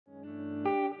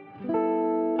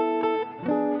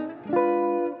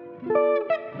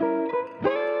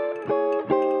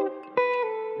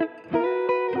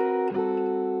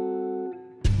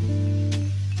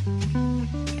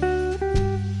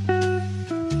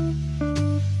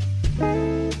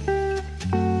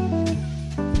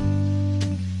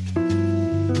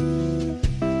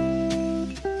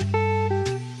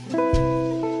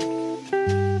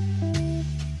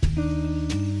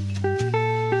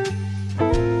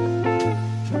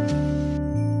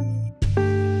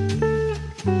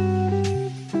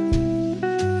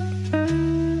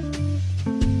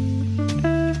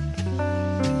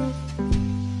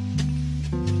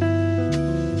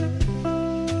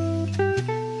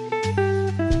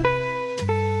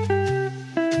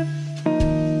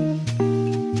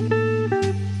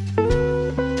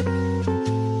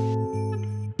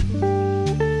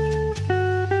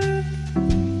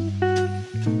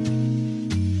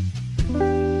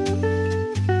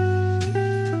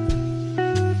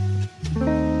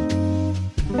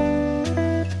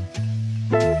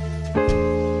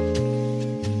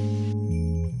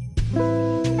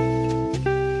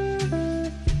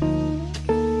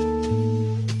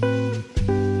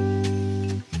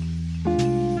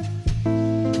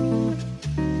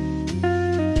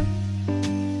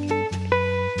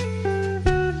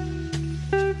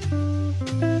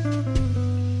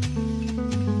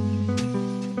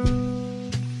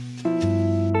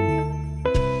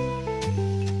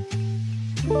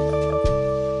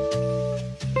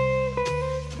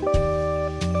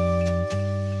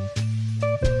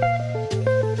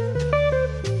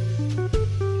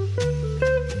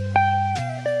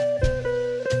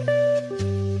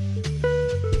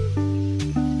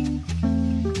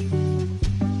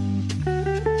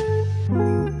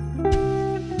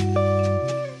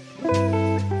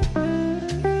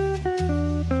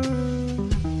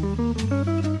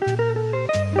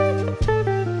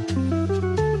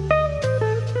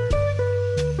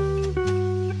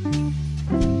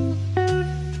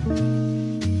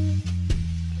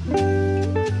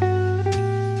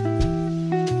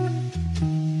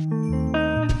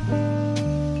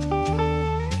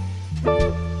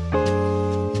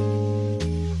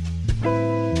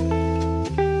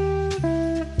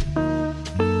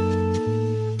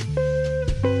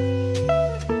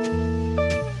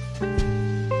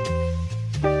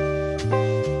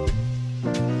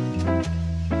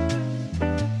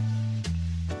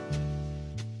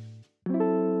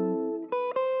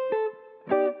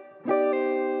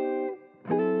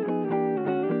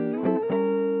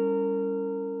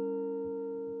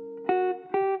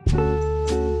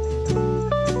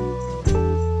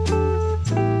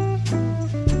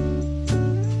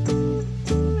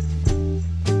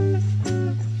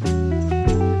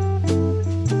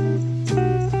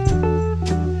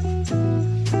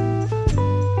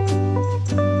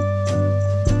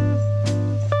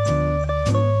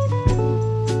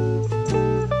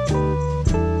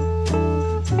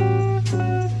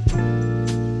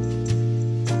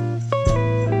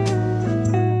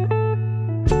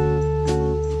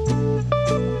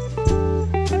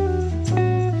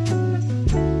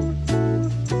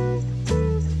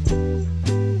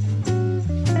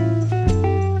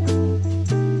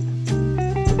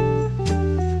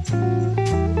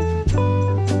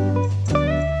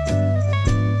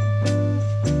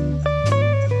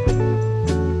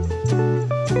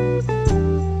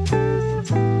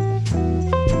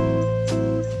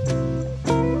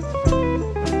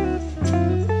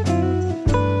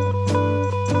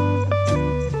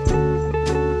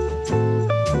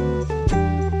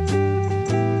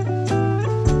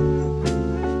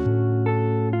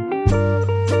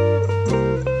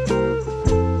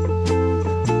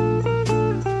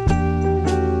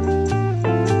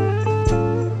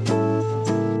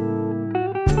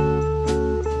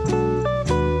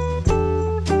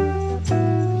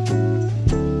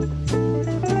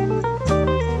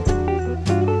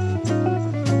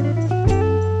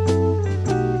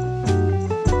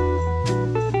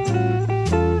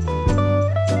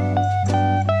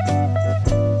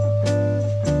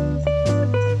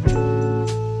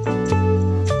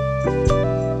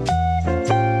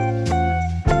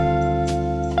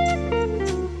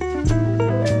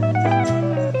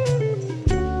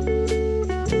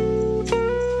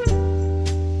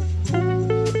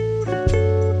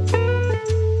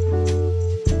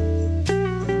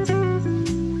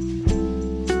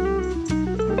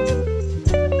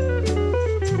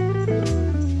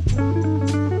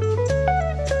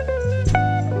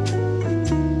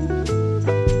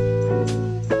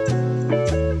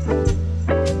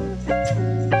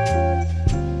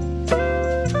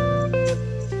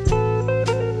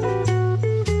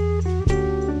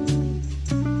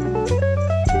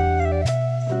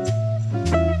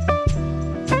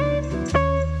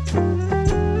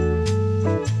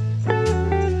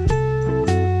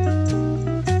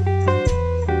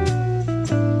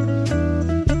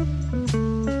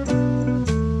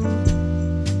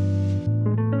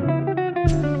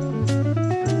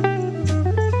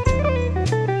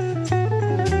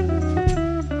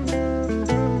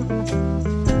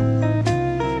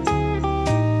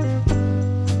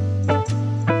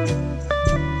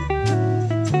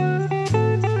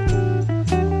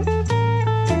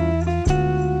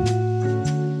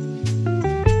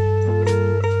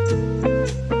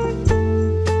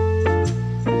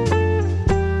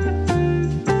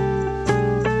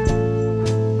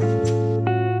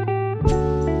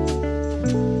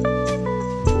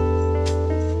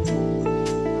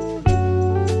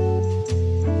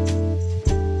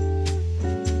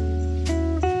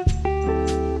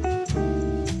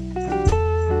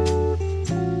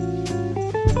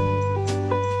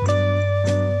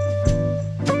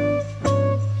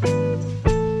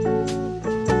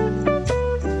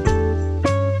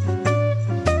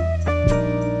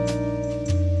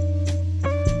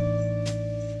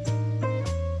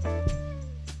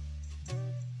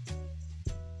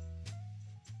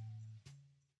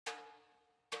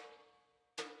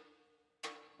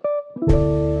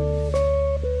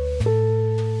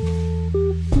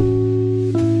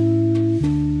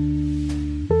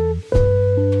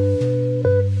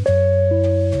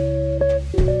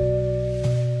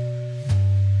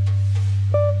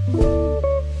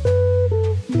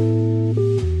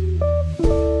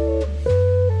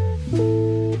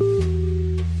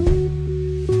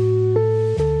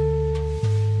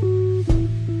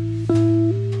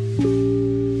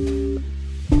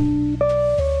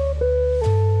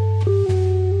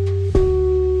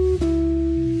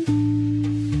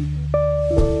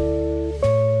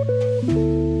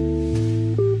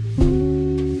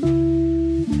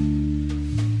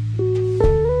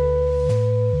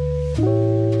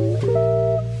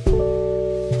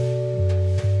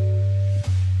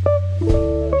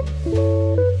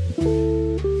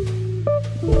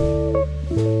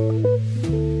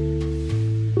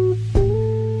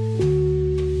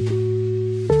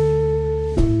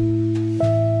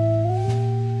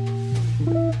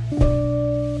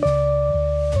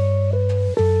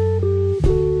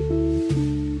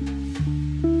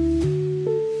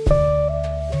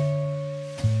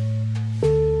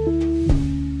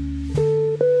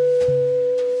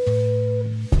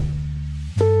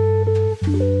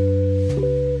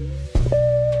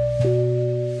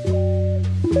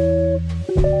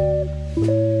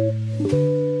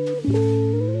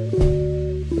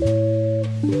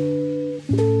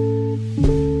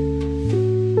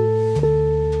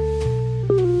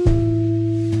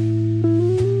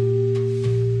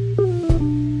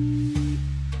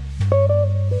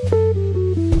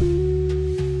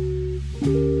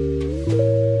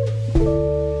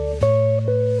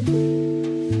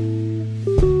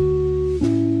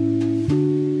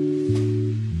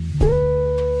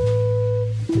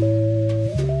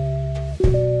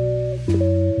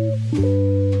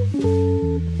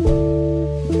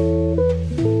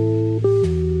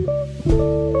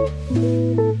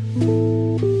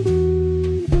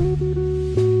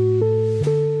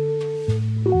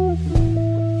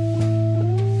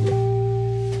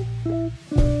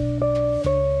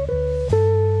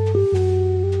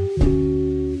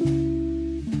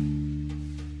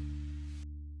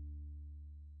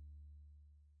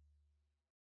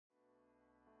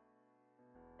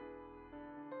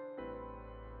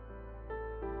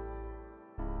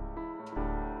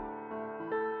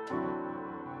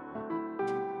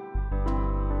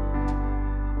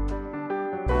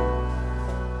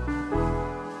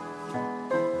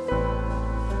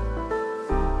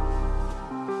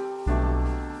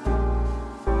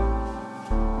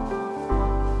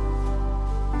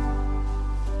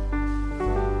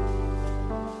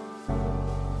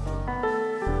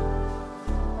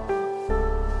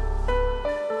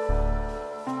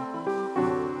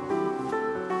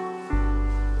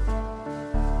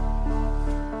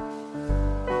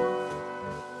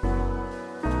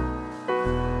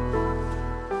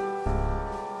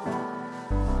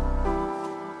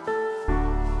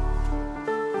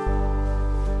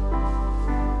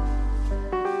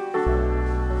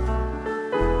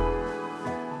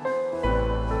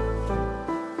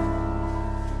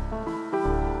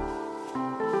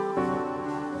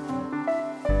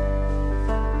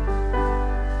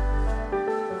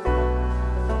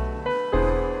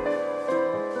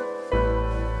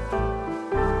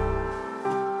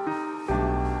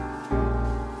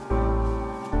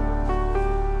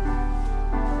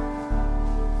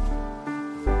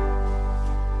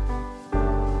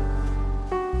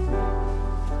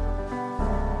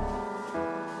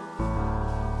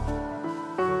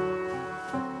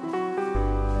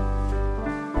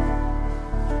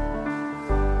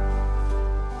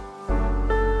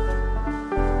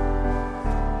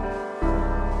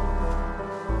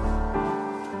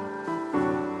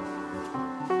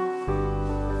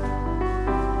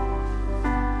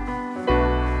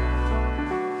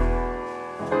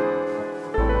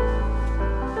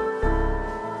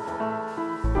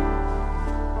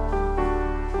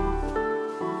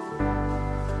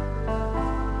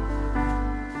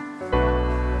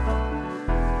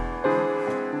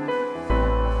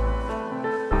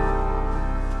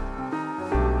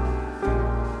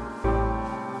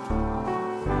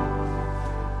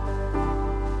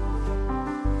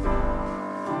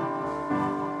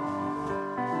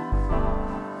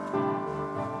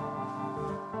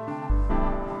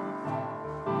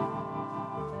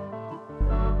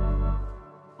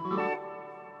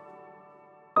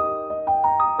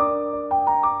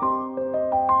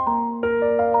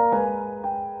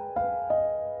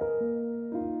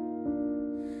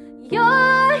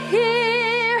You're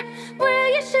here where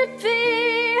you should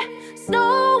be.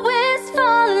 Snow is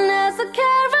falling as the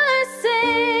carolers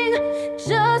sing.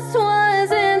 Just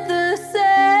wasn't the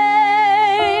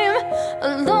same.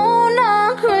 Alone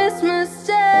on Christmas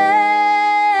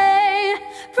Day.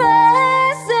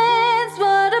 Presents,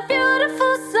 what a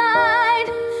beautiful sight.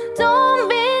 Don't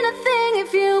mean a thing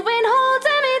if you ain't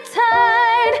holding me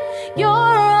tight. You're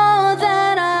all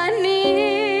that I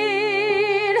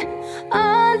need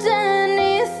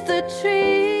underneath the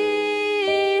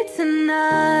tree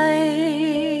tonight.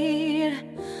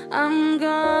 I'm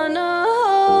gonna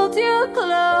hold you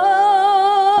close.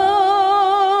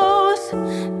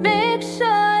 Make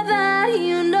sure that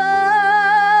you know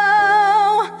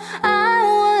I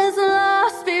was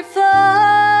lost before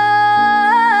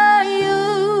you.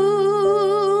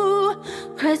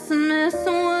 Christmas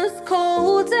was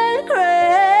cold and gray.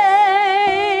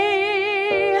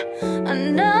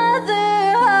 Another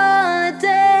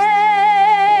holiday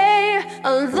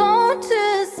alone to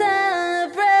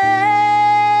celebrate.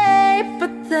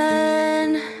 But then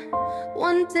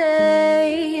one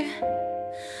day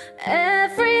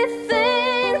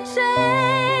everything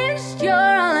changed.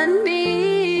 You're all I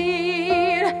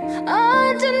need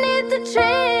underneath the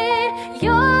tree.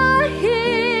 You're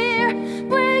here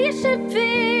where you should be.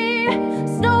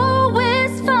 Snow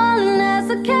is falling as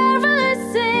the carolers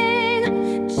sing.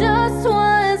 Just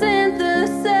wasn't the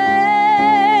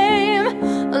same.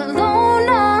 Alone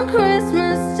on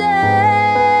Christmas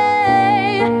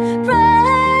Day.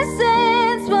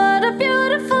 Presents, what a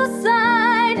beautiful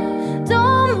sight.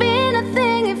 Don't mean a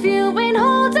thing if you ain't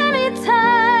holding me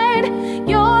tight.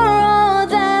 You're all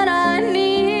that I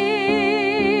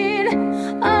need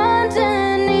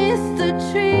underneath the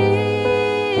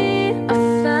tree. I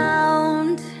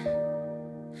found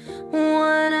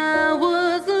what I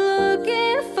was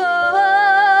looking for.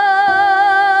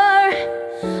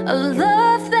 A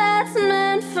love that's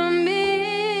meant for me.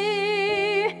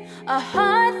 A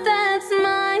heart that's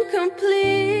mine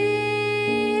completely.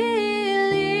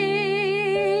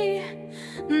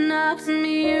 Knocks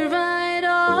me right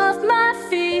off my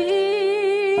feet.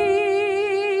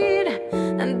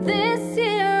 And this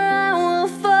year I will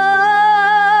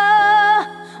fall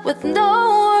with no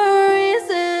worries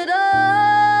at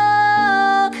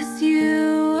all. 'Cause you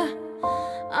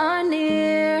are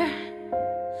near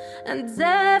and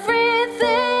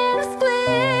everything's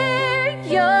clear.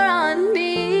 You're on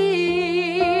me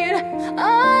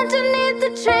underneath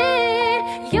the tree.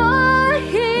 You're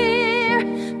here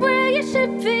where you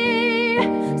should be.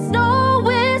 Snow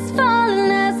is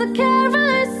falling as the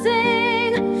carolers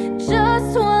sing.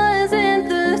 Just wasn't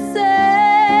the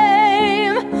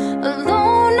same.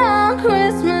 Alone on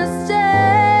Christmas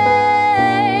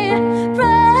Day.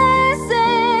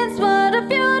 Presents, what a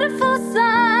beautiful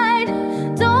sight.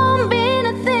 Don't mean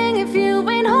a thing if you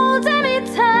ain't holding me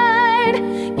tight.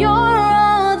 You're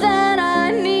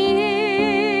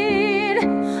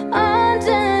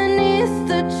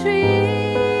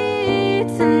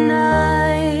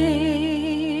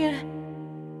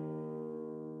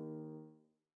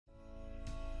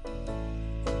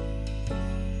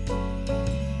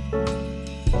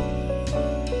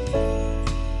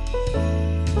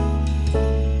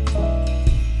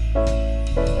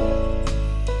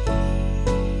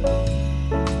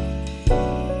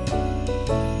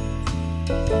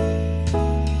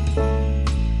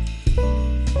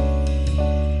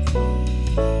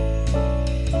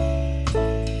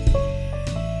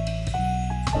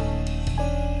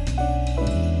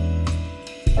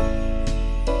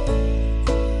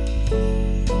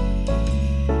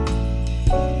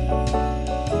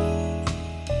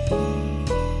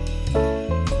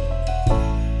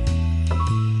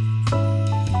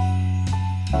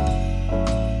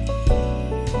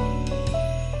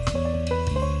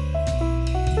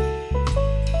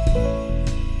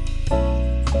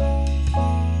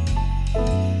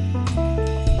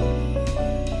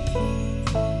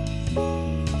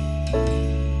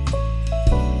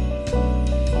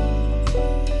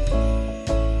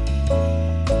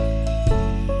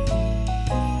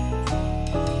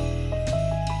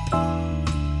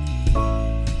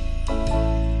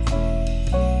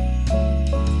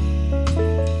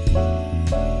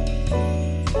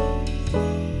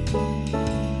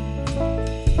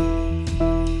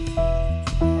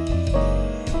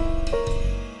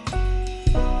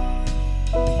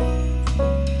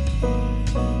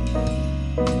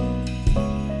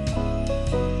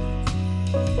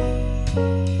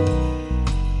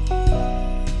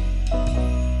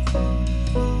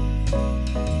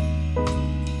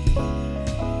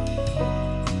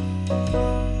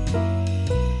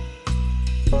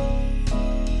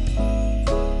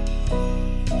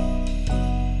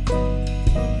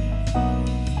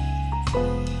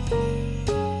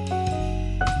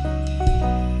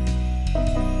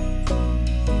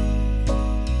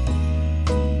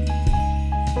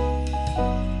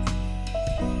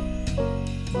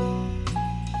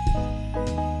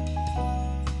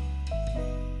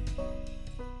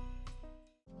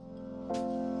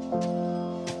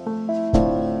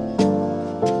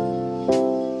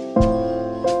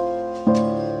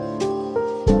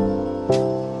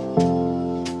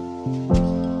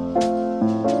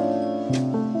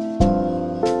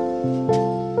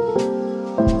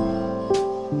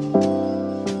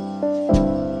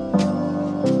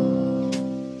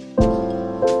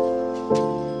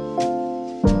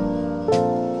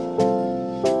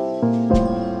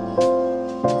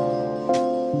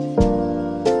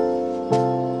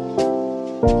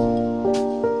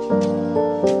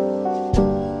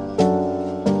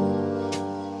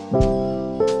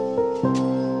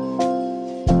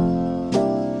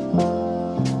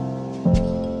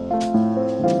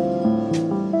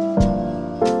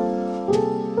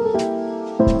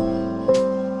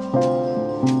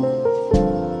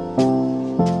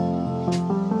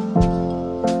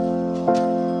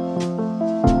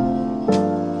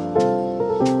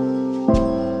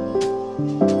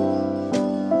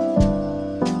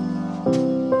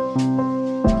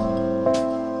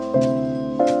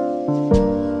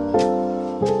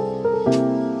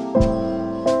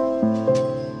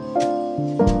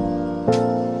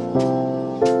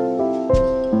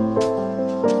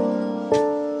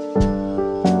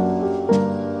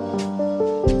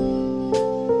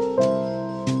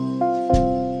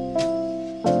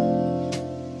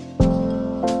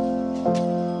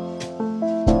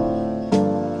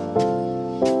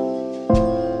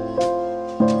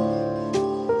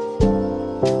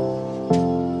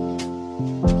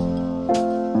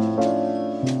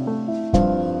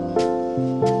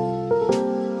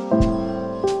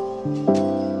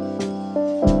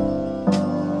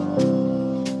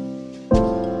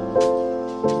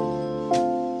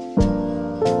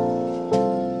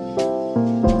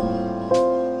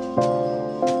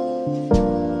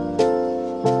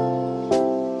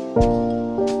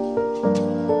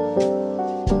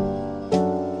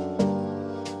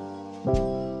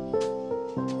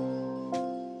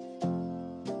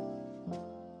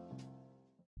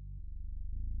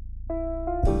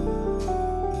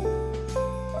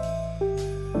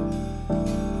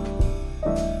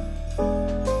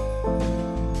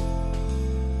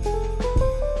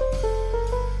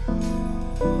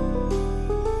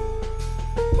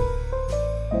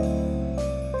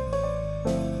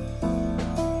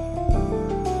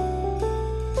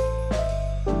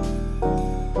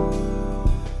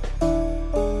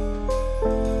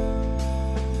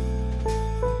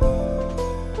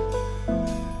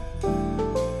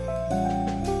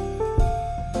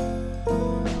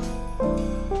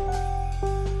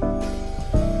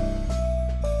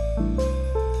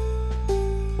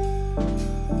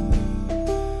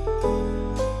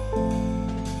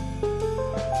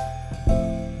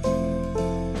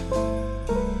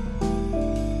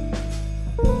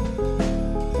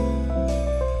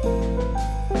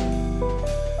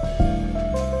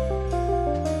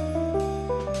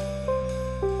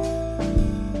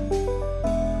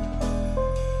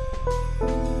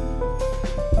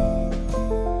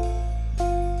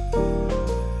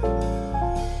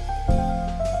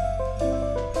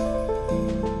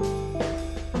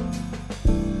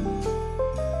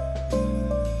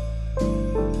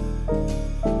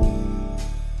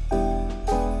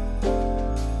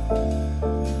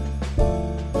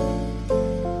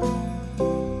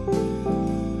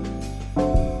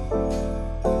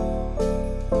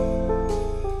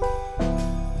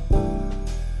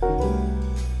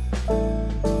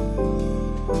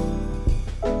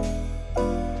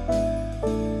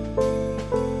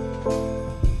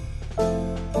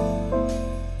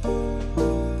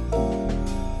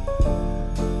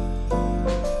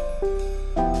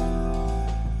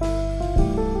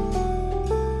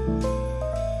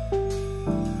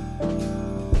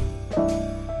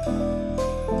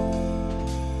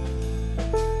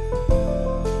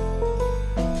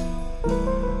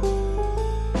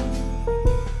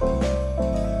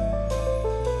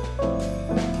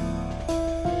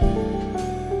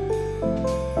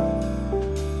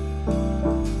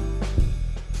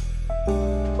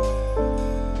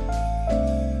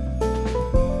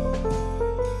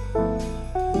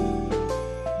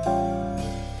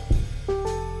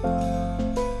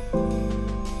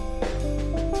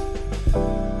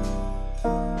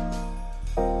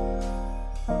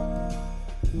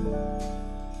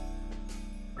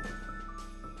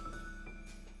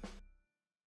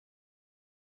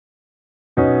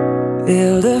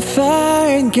Build a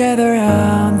fire and gather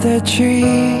round the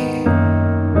tree.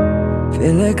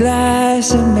 Fill a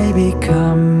glass and maybe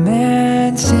come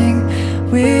and sing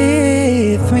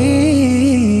with me.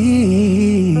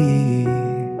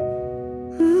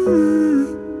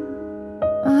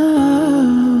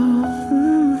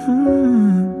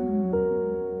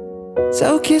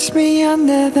 So kiss me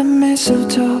under the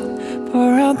mistletoe.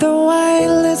 Pour out the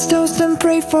wine, let's toast and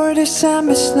pray for the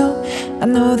summer snow. I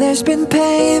know there's been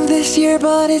pain this year,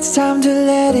 but it's time to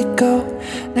let it go.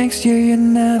 Next year you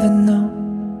never know.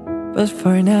 But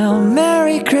for now,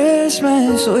 Merry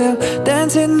Christmas. We'll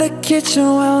dance in the kitchen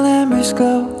while embers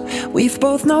glow. We've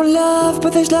both known love,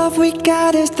 but this love we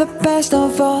got is the best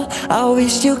of all. I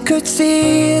wish you could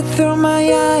see it through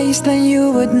my eyes, then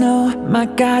you would know. My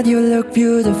God, you look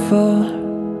beautiful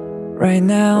right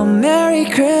now. Merry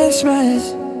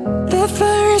Christmas. The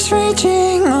fire is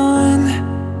raging on,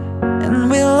 and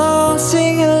we'll all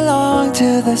sing along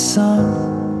to the song.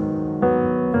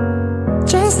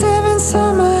 Just having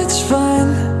so much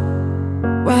fun.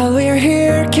 While we're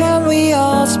here, can we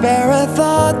all spare a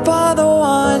thought for the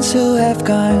ones who have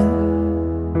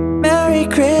gone? Merry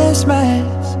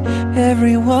Christmas,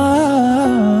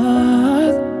 everyone.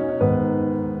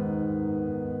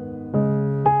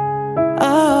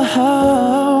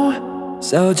 Oh,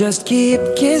 so just keep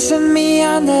kissing me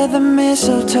under the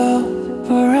mistletoe.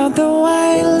 Pour out the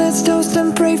wine, let's toast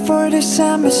and pray for the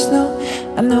summer snow.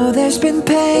 I know there's been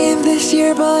pain this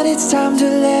year, but it's time to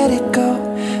let it go.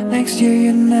 Next year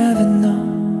you never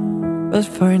know. But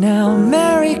for now,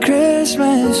 Merry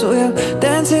Christmas. We'll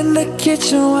dance in the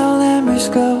kitchen while embers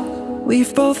glow.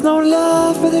 We've both known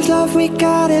love, but this love we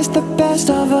got is the best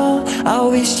of all. I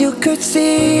wish you could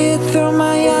see it through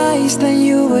my eyes, then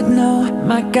you would know.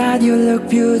 My God, you look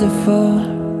beautiful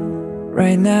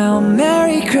right now.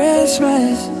 Merry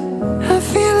Christmas. I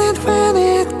feel it when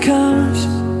it comes.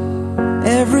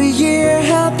 Every year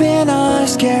helping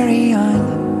us carry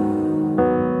on.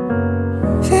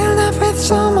 Filled up with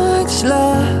so much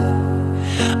love.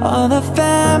 All the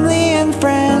family and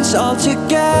friends all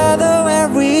together where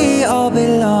we all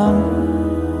belong.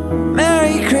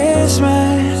 Merry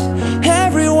Christmas,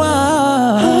 everyone.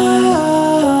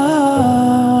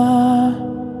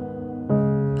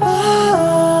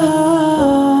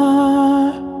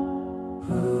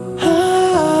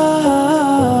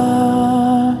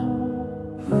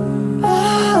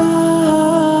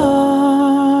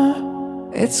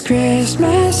 It's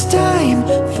Christmas time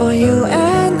for you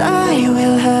and I.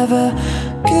 Will have a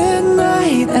good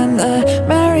night and a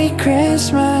Merry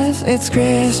Christmas. It's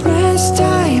Christmas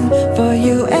time for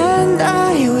you and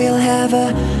I. Will have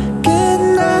a good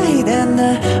night and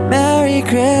a Merry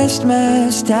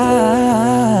Christmas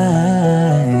time.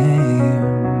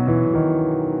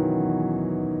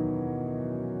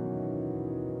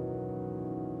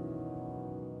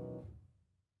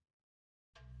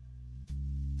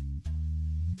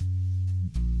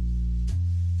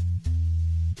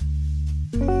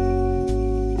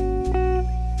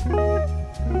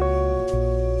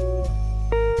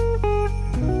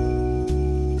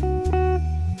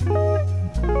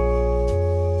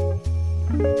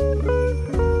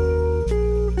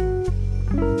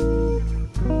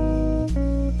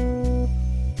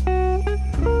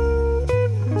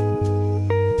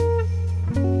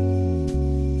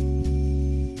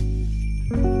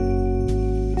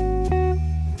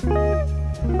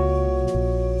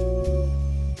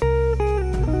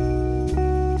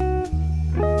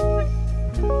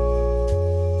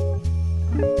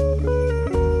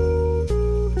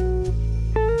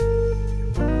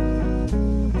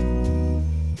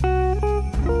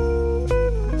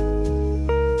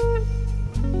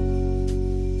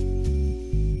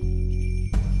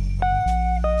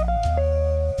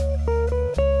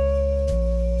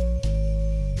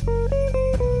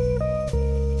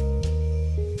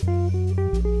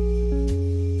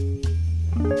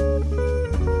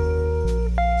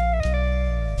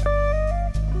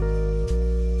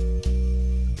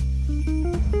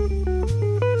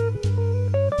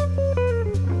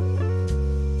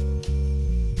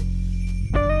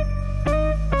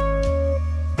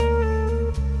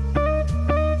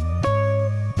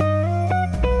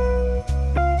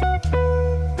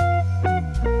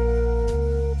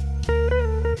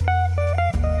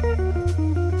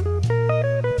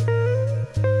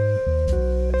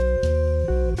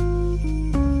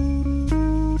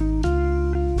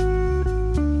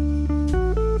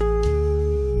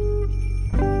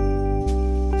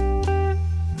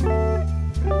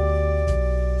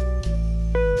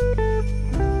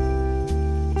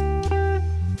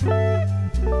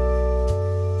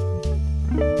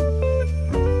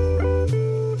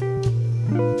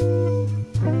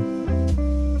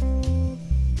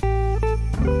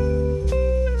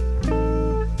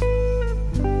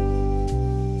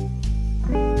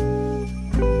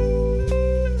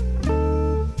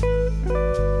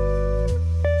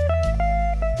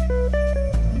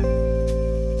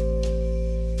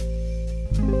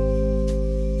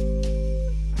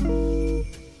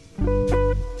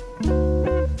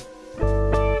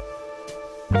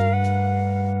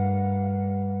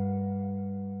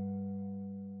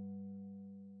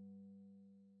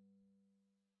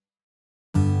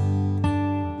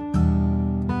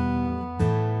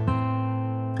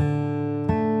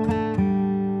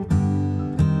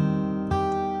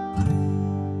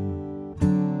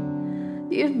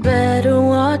 you better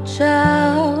watch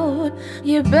out.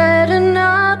 You better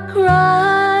not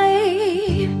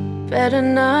cry, better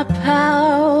not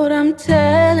pout, I'm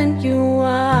telling you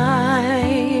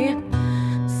why.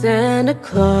 Santa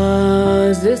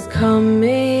Claus is coming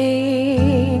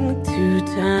to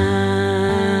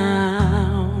town.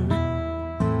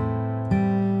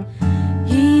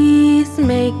 He's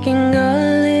making a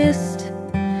list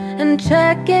and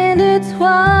checking it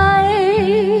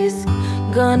twice.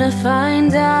 Gonna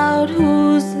find out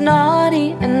who's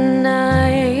naughty and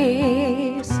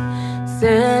nice.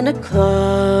 Santa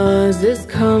Claus is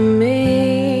coming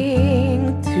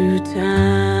to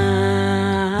town.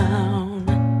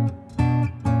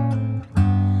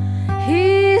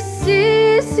 He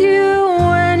sees you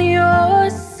when you're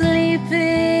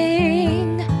sleeping.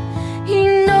 He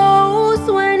knows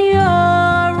when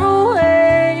you're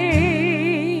awake.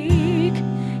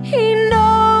 He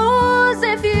knows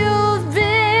if you've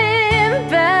been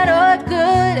bad or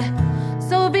good.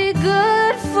 So be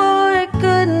good for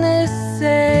goodness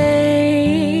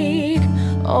sake.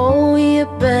 Oh, you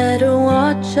better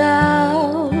watch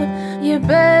out. You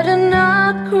better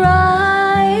not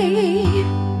cry,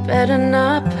 better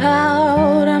not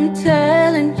pout, I'm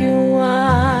telling you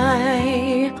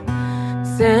why.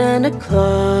 Santa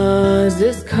Claus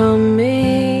is coming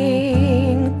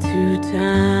to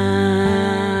town.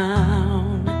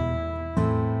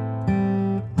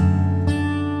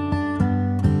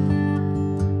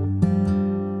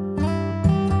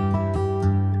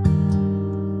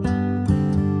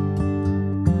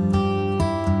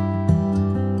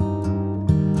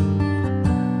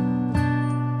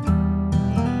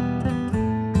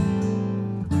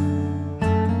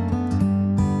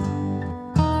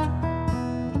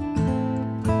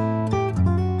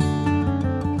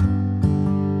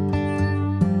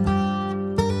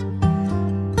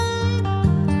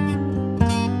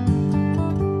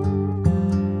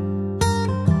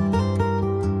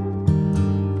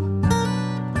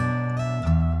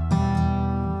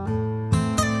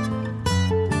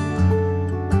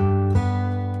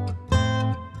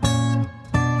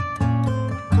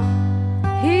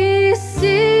 He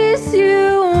sees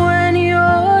you when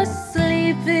you're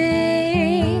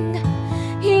sleeping.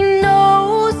 He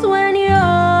knows when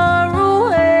you're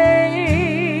awake.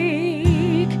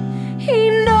 He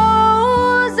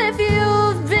knows if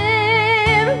you've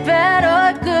been bad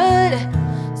or good.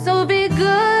 So be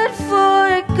good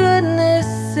for goodness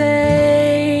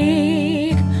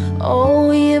sake.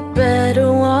 Oh, you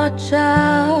better watch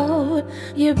out.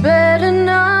 You better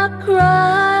not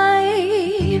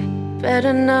cry,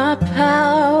 better not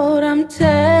pout, I'm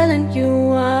telling you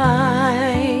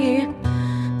why.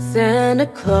 Santa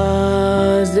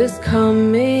Claus is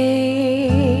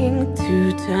coming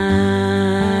to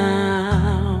town.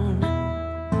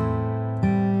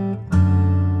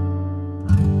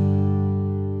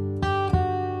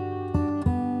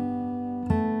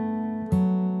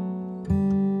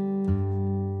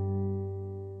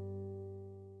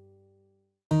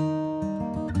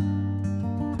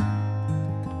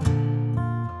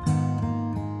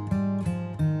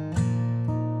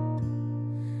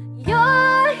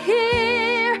 You're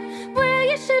here where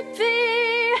you should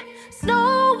be.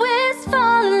 Snow is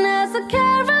falling as the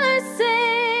carolers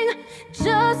sing.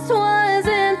 Just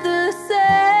wasn't the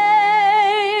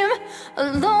same.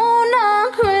 Alone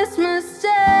on Christmas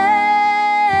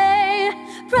Day.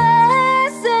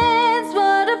 Presents,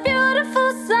 what a beautiful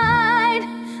sight.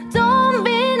 Don't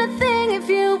mean a thing if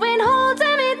you ain't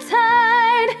holding me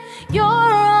tight.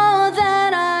 You're all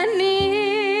that I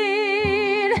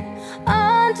need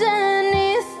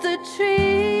underneath the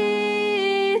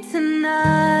tree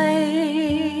tonight.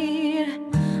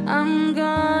 I'm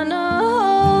gonna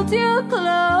hold you close.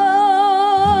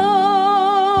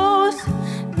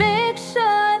 Make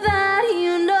sure that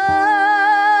you know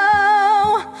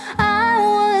I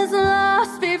was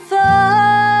lost before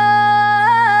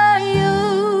you.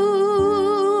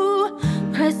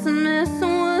 Christmas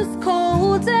was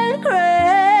cold and gray.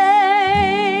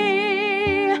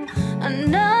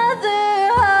 Another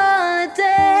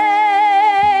holiday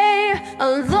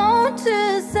alone to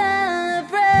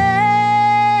celebrate.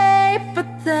 But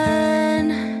then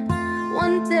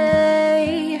one day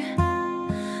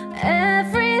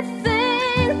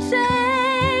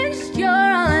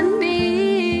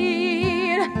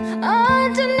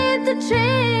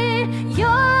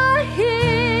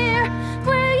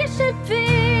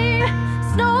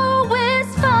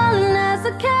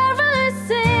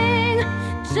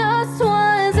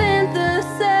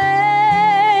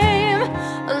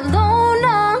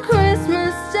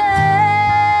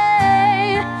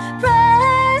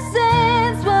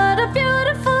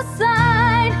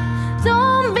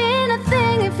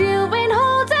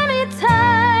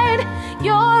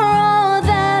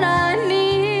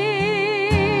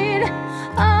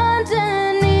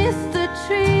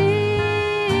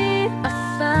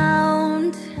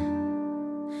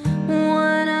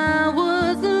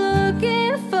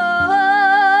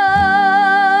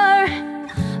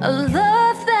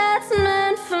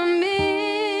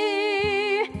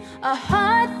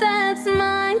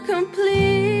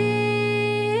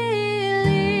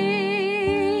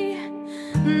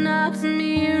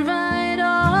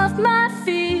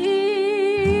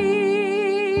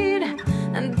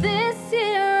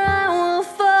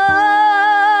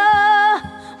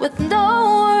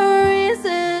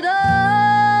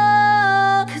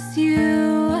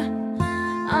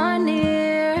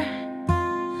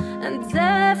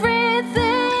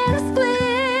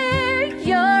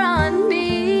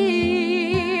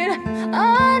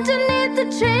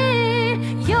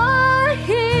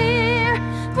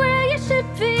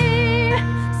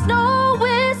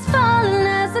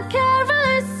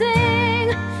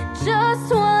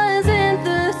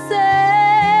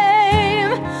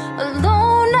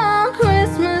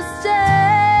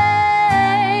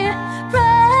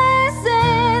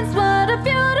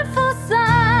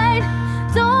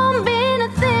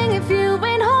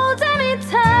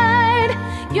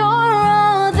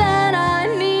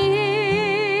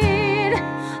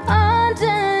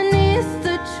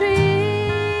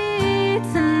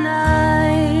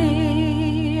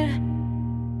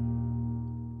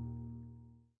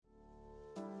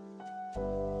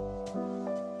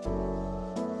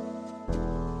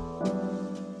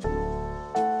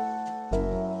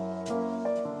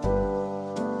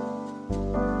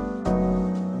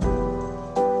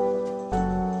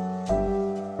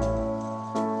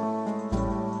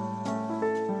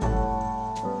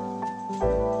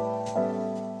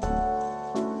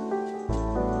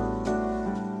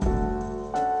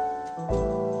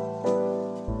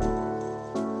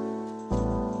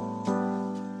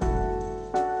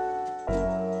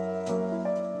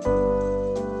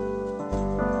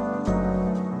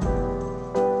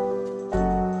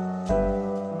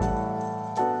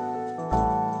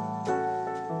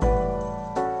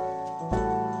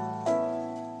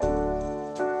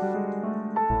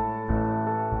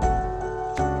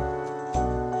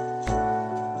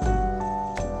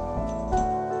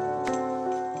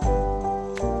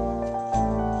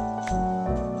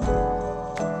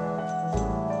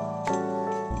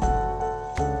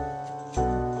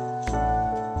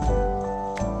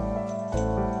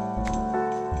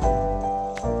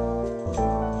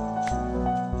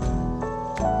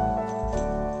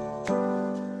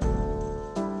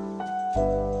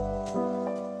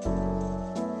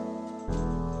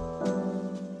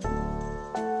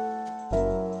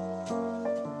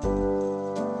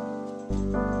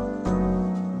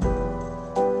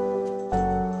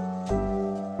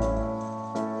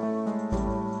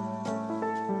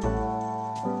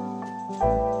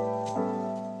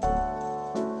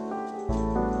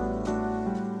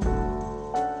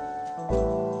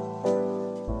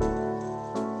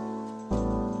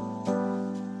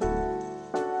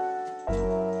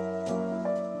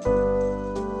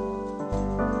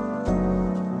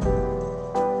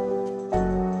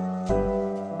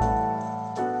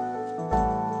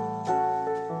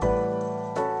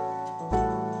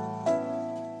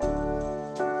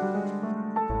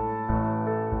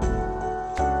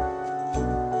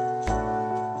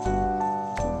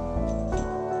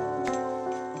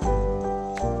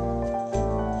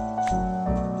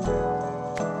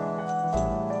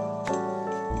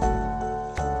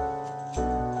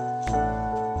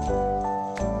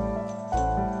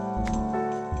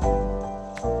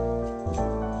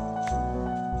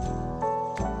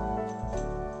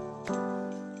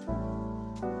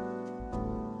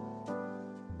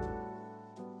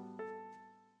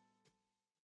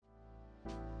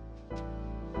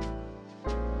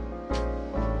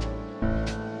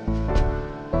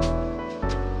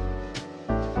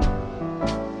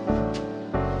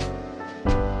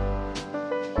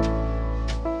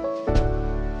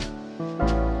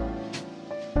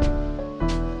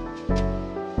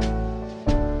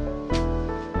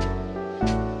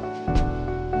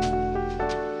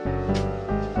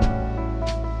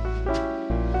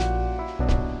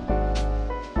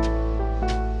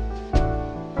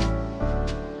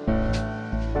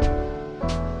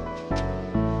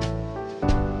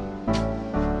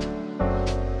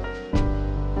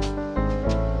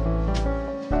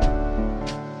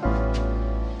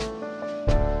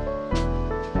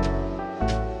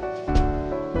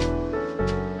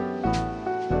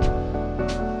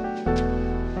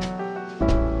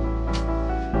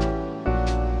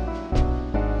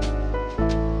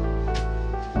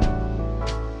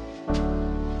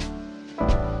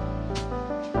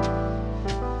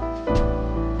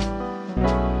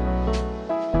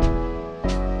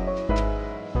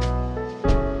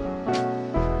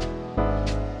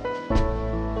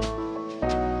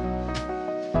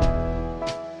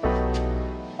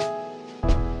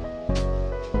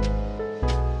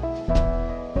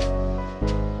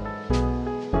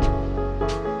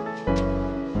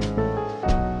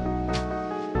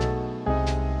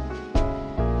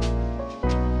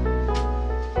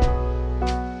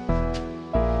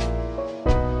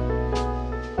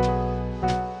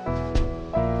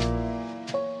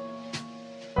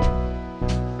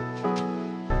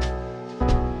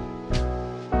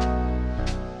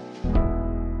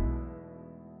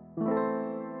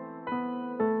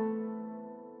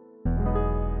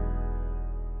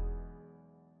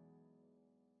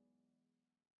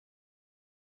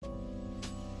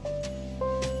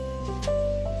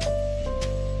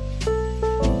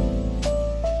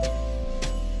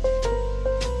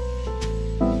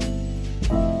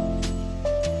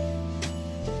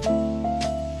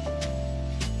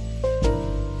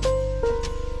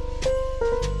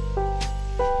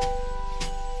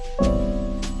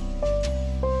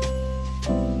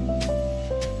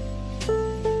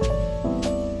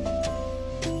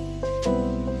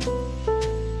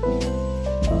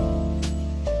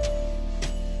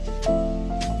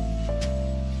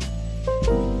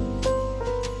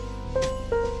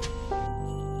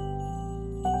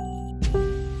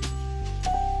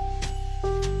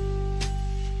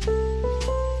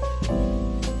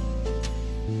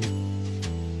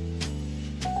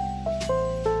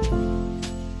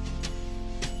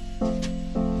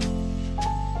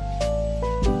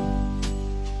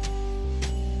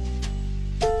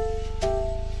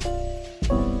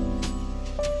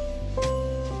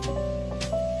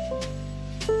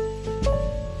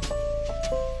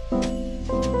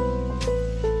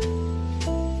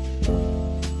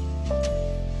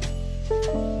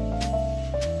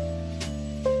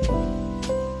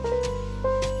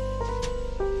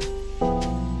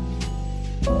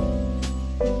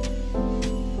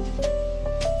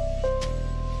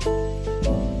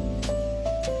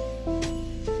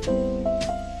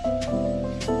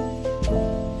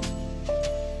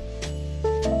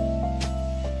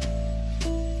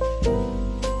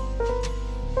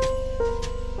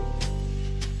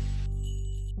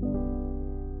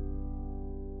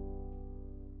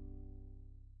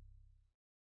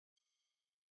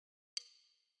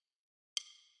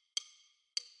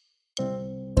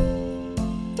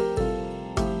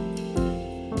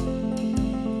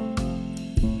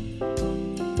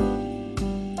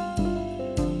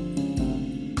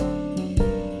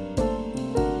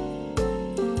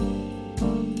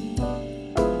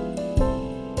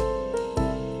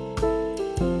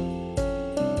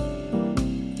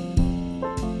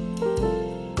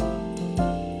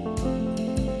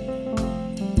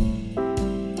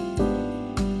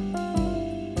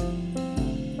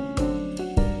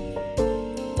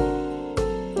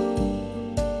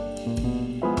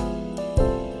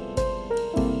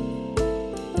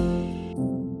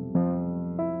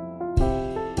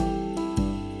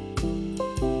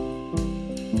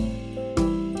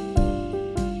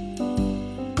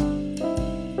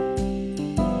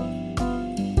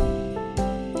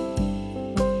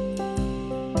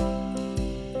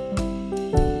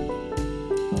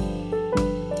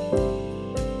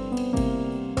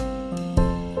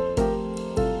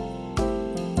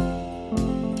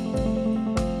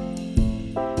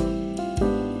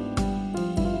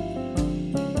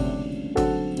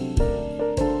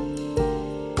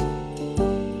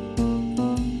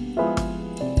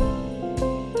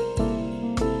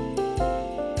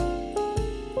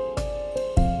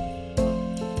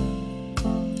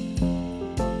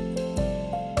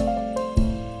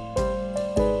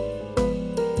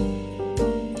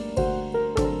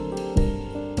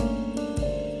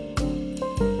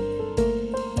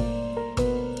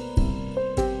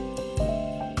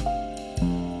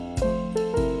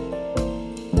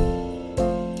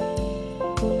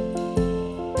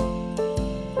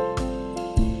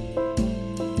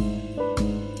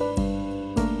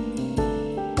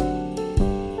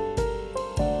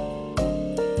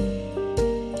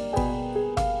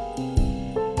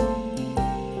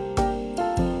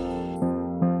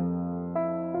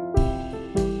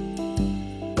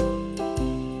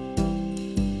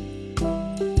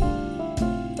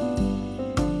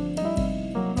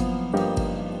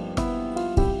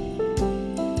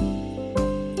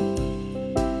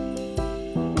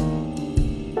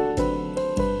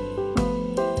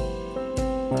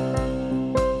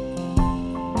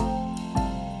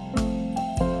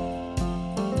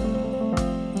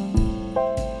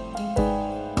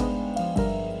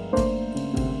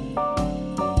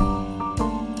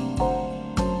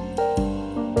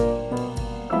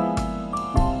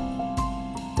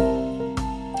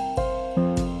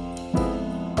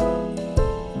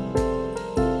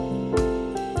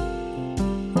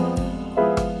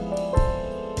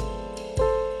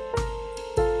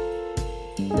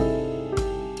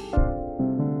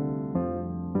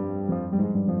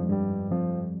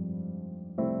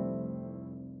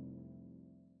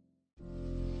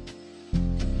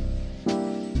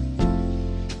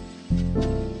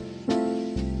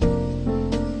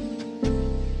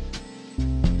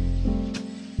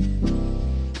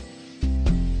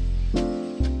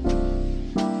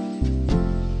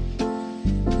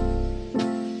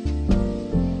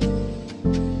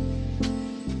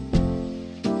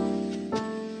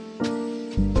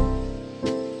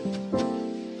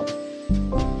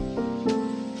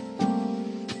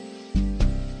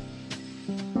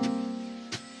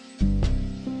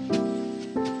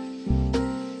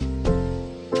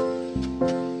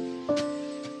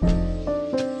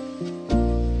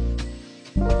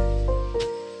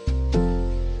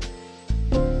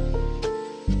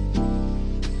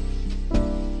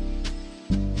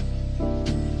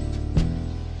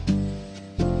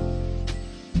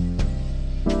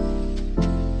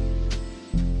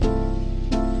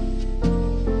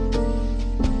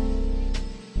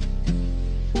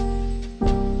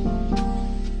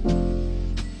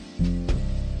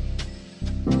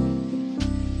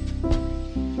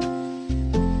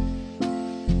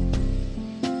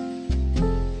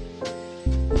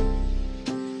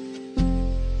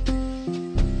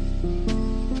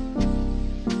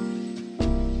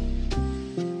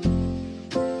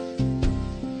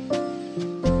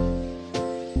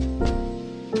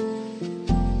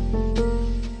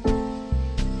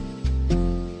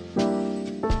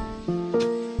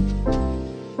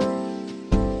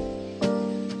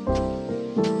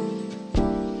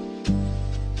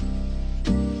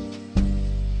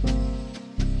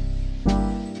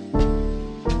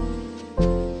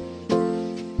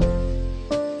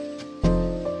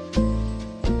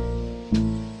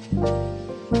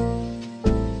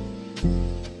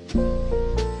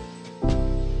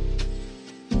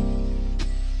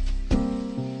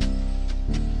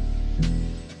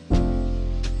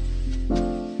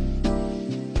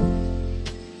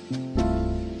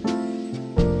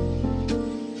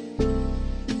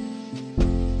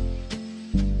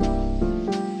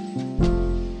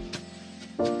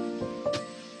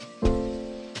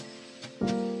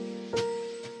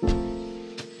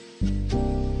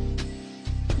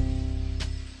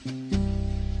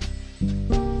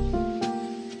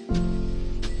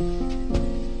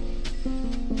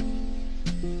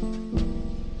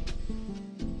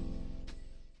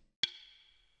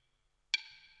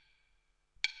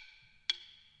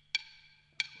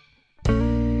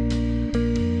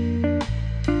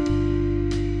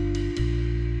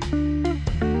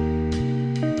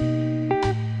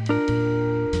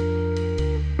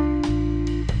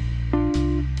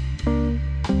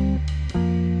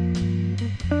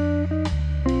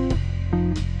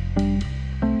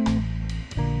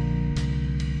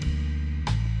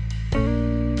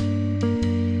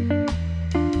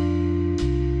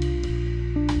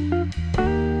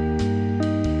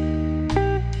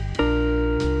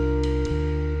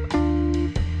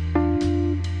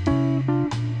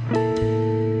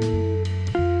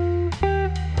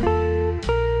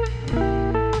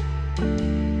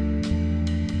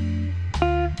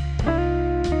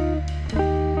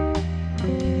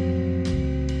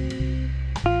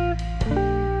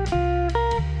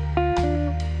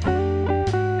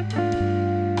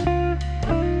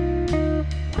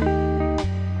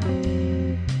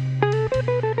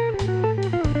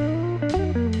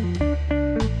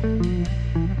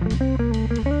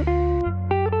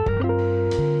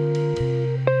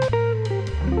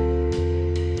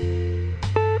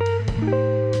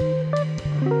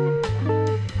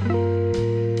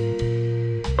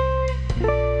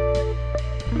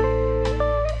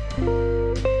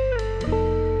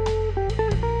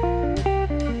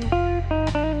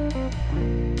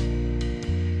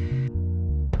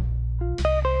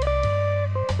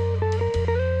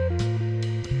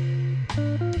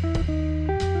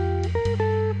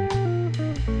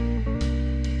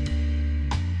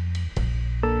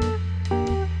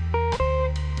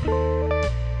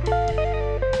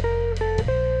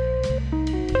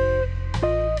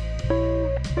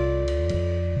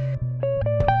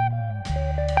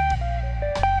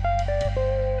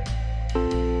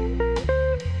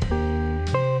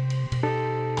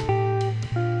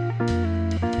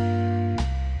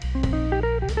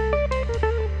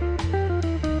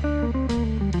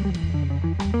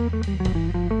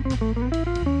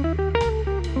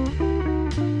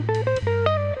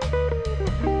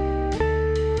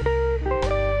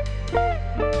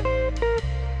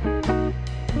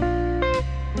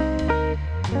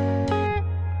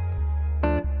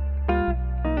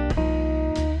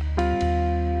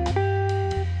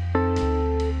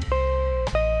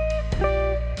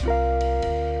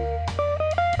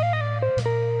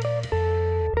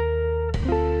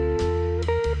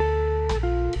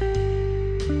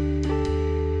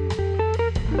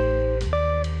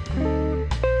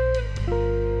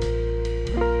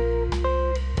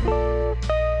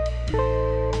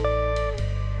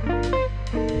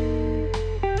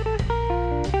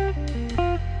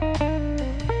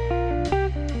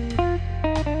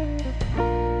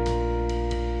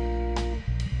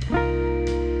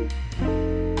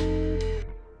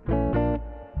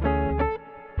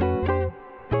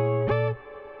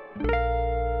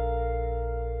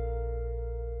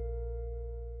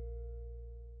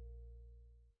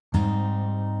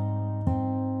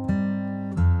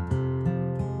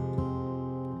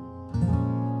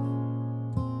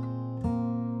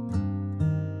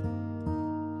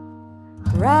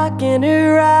rocking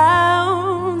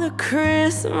around the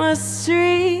Christmas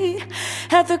tree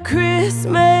at the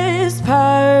Christmas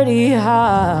party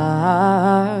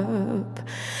hop.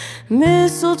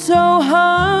 Mistletoe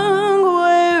hung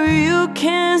where you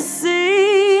can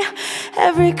see.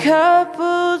 Every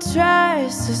couple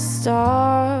tries to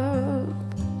stop.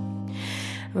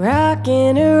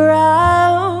 Rocking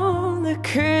around the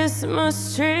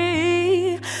Christmas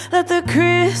tree, let the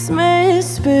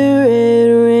Christmas spirit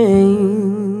ring.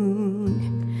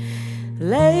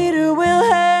 Later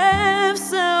we'll have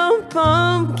some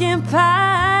pumpkin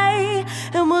pie,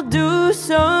 and we'll do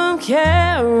some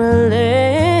caroling.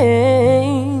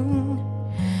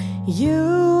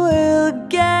 You will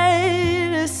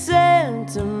get a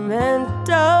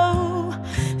sentimental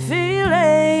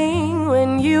feeling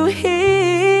when you hear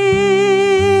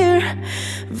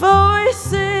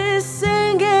voices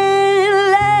singing,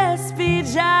 let's be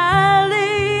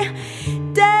jolly.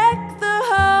 Deck the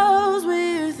halls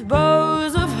with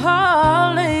bows of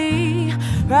holly,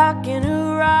 rocking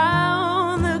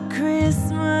around the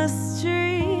Christmas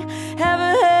tree. Have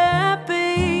a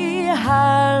happy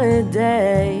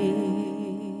holiday.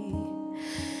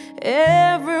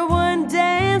 Everyone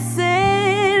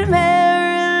dancing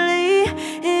merrily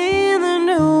in the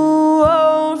new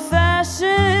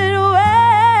old-fashioned way.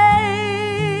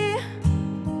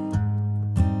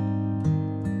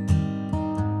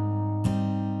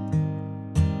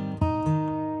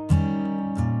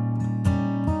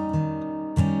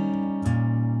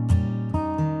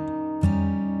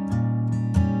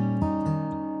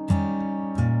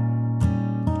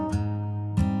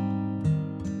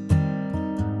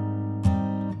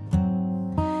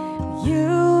 You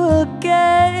will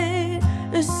get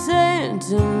a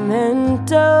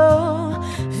sentimental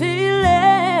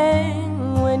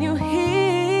feeling when you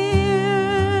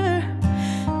hear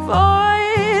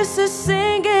voices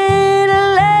singing,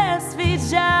 let's be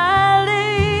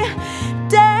jolly.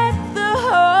 Deck the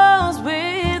halls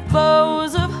with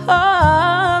bows of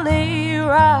holly,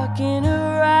 rocking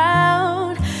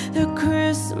around the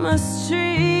Christmas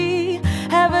tree.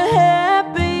 Have a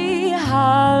happy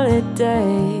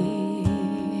holiday.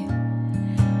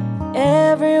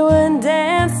 Everyone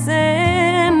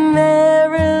dancing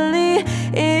merrily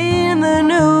in the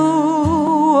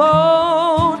new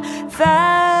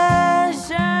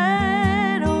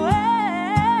old-fashioned way.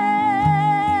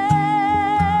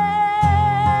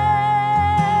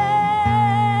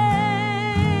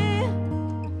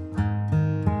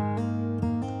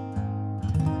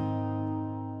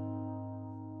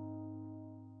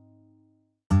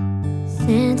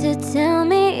 Santa, tell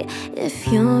me if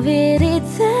you're really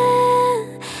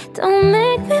there. Don't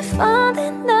make me fall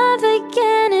in love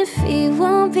again if he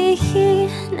won't be here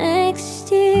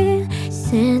next year.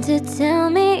 Santa, tell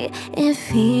me if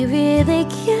he really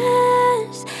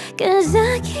cares, 'cause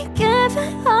I can't give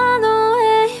it all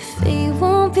away if he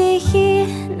won't be here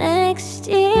next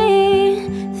year.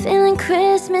 Feeling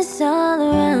Christmas all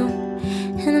around,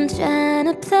 and I'm trying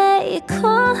to play it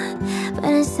cool,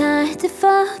 but it's hard to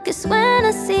focus when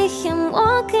I see him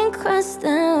walking across the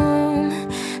room.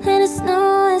 And the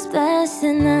snow is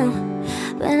blasting now,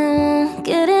 but I won't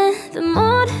get in the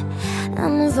mood.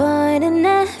 I'm avoiding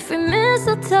every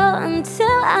mistletoe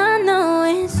until I know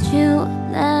it's true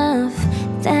love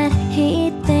that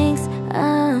he thinks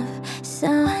of.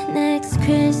 So next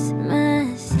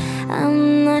Christmas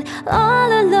I'm not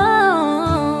all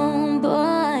alone,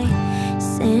 boy.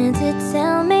 Santa,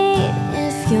 tell me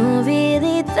if you're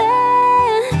really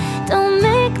there. Don't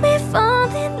make me fall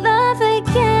in love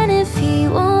again if he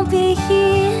won't be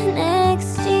here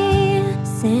next year.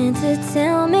 Santa,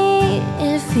 tell me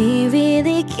if he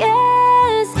really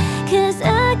cares, 'cause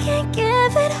I can't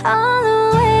give it all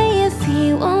away if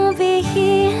he won't be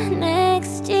here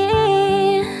next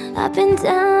year. I've been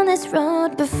down this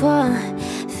road before,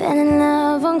 fell in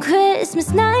love on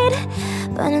Christmas night,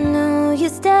 but I knew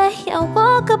you'd stay. I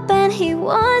woke up and he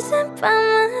wasn't by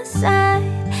my side.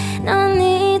 Now I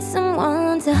need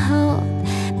someone to hold,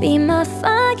 be my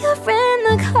fire in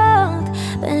the cold.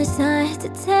 But it's hard to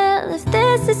tell if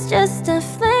this is just a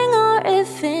fling or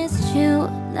if it's true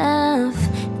love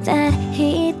that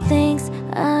he thinks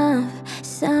of.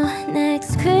 So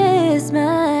next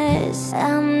Christmas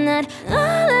I'm not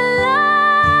all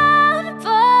alone,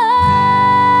 boy.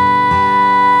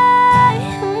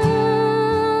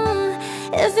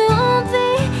 If it won't be,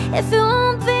 if it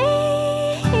won't be.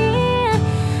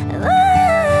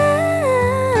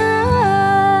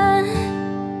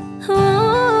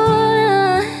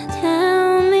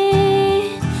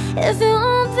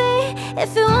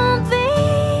 If it won't be,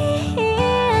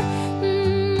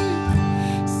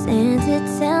 Santa,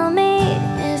 tell me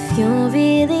if if you're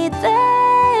really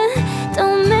there.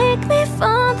 Don't make me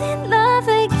fall in love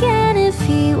again if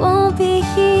he won't be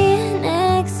here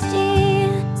next year.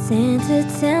 Santa,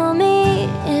 tell me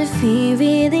if he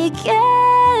really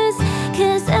cares,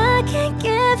 'cause I can't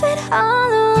give it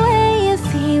all away if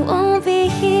he won't be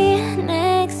here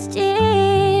next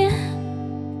year.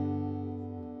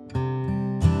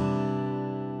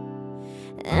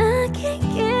 I can't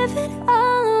give it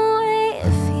all away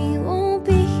if he won't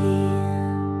be here.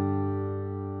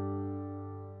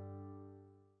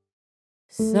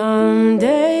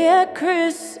 Someday at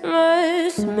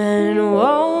Christmas, men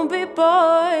won't be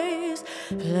boys,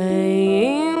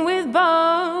 playing with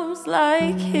bombs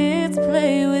like kids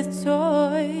play with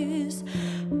toys.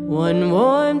 One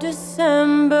warm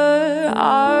December,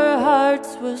 our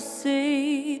hearts will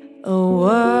see a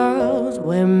world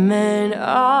where men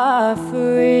are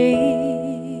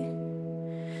free.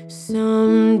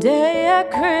 Someday at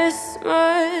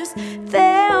Christmas,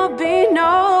 there'll be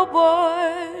no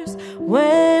wars,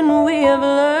 when we have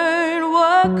learned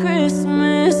what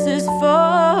Christmas is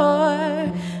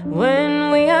for. When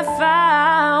we have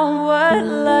found what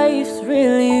life's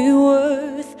really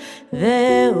worth,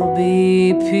 there'll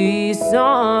be peace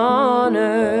on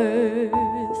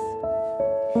earth.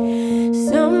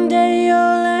 Someday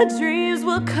all our dreams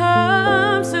will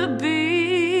come to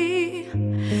be.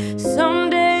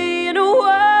 Someday in a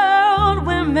world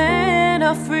where men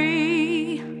are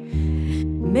free.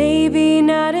 Maybe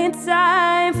not in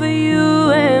time for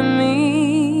you and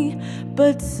me,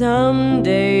 but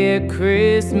someday at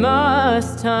Christmas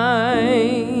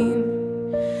time.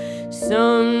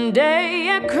 Someday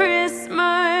at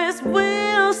Christmas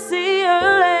we'll see a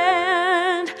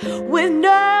land with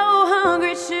no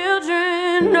hungry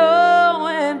children, no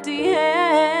empty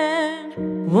hand.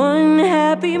 One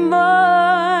happy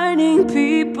morning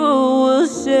people will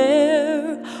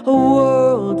share a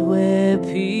world where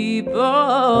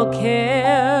people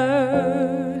care.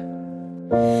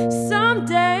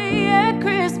 Someday at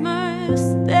Christmas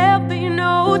there'll be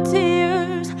no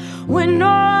tears, when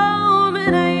all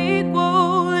men are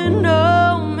equal and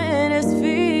no man has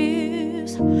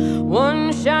fears.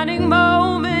 One shining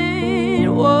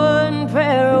moment, one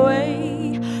prayer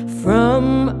away from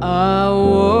our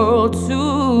world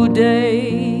today.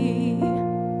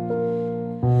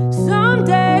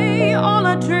 Someday all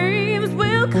our dreams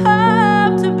will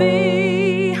come to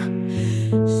be.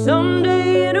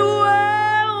 Someday in a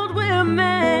world where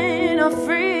men are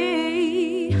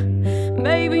free.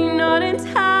 Maybe not in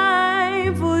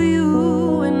time for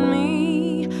you and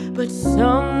me, but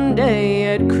someday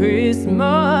at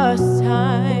Christmas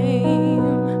time.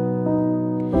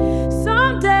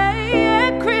 Someday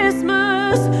at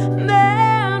Christmas,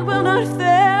 man will not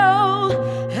fail.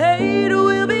 Hate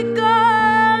will be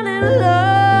gone and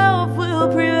love will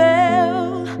prevail.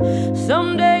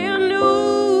 Someday a new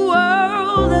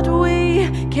world that we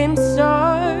can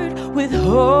start with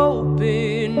hope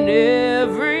in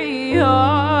every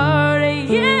heart.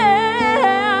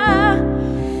 Yeah.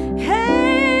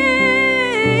 Hey,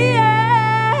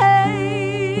 hey.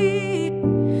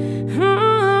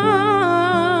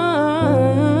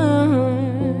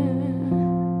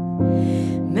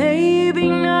 Maybe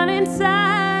not in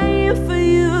time for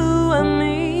you and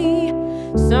me.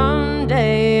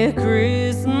 Someday at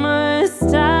Christmas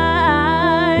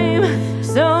time.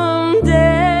 Someday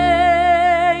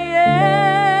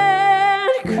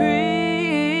at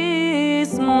Christmas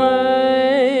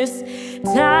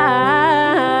time.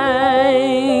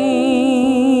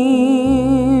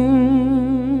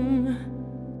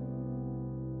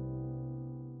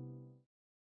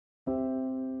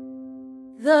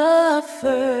 The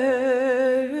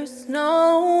first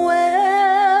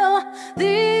Noel,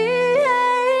 the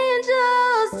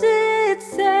angels did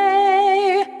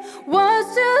say, was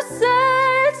to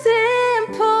certain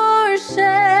poor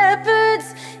shepherds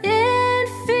in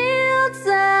fields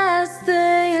as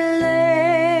they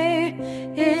lay.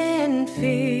 In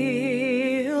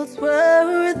fields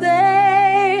were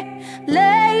they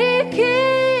lay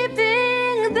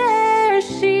keeping their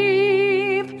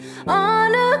sheep on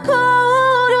a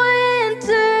cold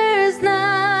winter's night.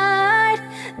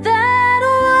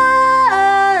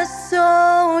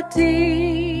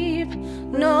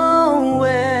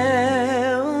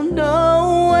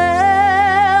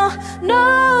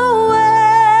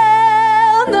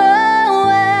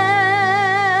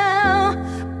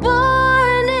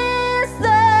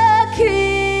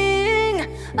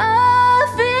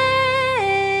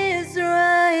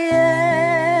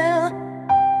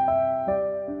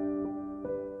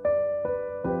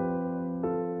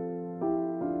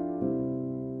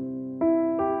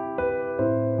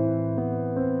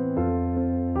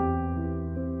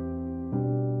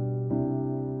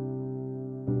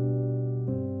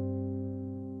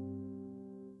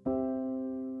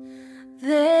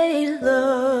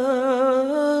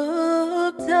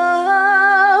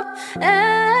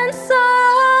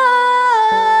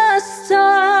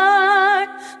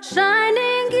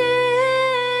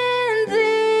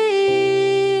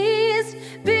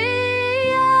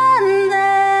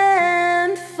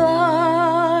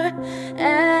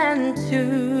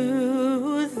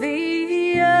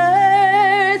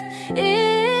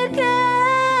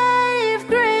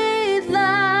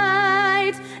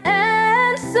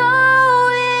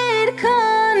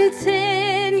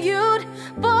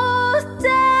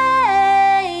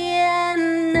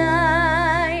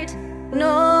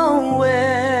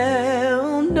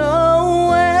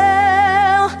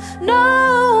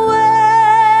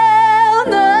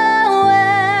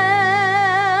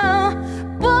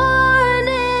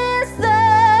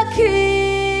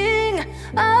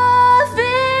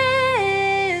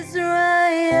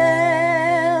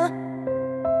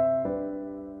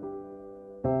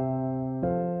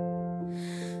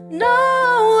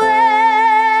 Noel,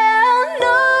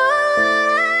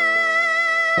 Noel,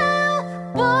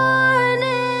 born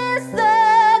is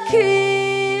the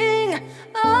King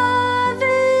of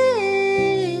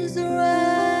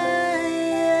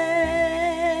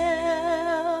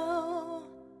Israel.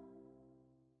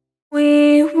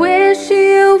 We wish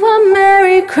you a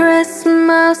Merry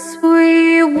Christmas.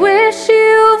 We wish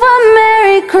you a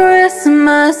Merry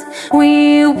Christmas.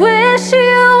 We wish you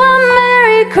a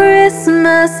Merry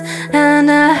Christmas and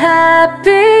a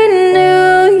Happy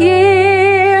New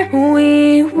Year.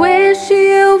 We wish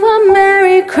you a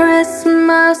Merry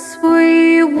Christmas.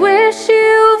 We wish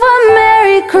you a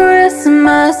Merry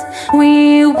Christmas.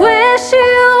 We wish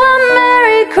you a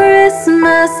Merry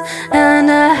Christmas and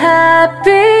a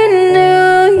Happy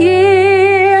New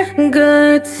Year.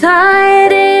 Good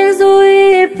tidings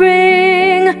we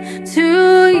bring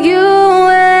to you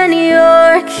and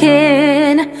your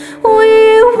kin.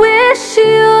 We wish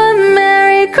you a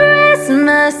Merry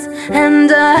Christmas and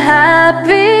a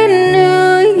Happy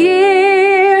New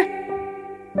Year.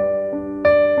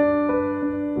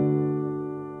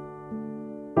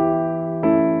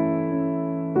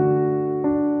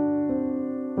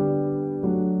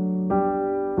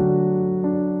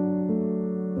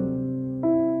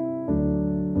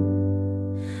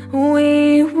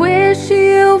 We wish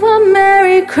you a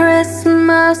Merry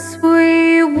Christmas.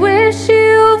 We wish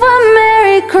you a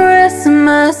Merry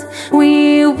Christmas.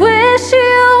 We wish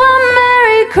you a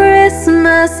Merry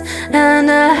Christmas and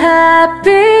a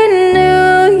Happy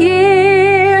New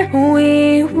Year.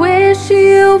 We wish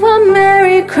you a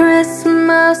Merry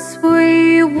Christmas.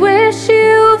 We wish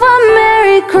you a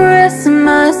Merry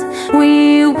Christmas.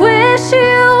 We wish you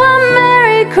a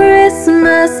Merry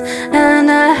Christmas and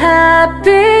a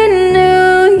Happy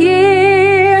New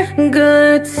Year.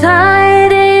 Good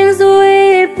tidings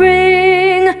we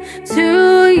bring to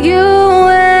you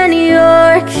and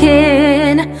your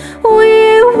kin.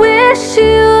 We wish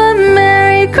you a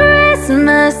Merry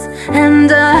Christmas and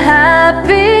a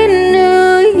Happy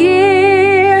New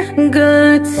Year.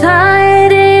 Good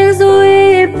tidings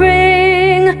we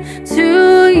bring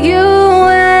to you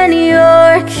and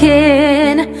your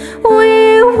kin.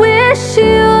 We wish you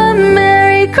a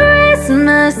Merry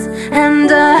Christmas and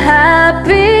a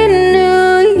Happy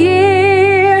New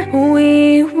Year.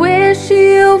 We wish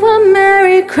you a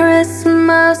Merry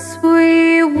Christmas.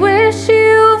 We wish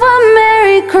you a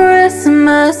Merry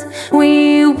Christmas.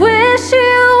 We wish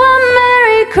you a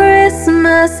Merry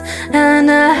Christmas and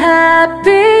a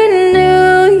Happy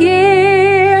New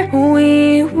Year.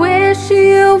 We wish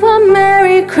you a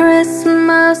Merry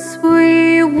Christmas.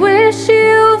 We wish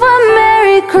you a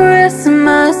Merry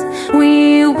Christmas.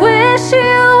 We wish you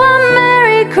a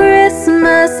Merry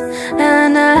Christmas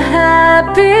and a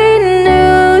Happy